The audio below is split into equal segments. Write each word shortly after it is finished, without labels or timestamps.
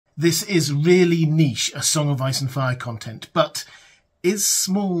This is really niche, a Song of Ice and Fire content, but is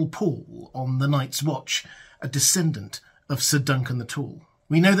Small Paul on the Night's Watch a descendant of Sir Duncan the Tall?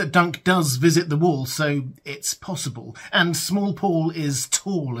 We know that Dunk does visit the wall, so it's possible, and Small Paul is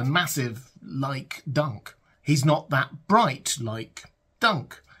tall and massive, like Dunk. He's not that bright, like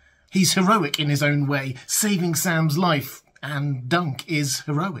Dunk. He's heroic in his own way, saving Sam's life, and Dunk is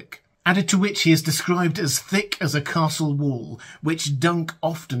heroic. Added to which he is described as thick as a castle wall, which Dunk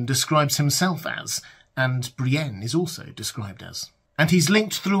often describes himself as, and Brienne is also described as. And he's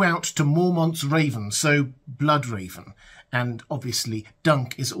linked throughout to Mormont's Raven, so Bloodraven, and obviously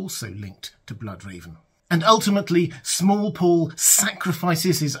Dunk is also linked to Bloodraven. And ultimately, Small Paul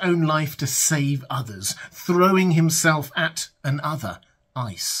sacrifices his own life to save others, throwing himself at another,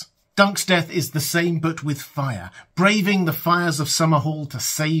 Ice. Dunk's death is the same but with fire, braving the fires of Summerhall to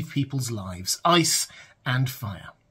save people's lives, ice and fire.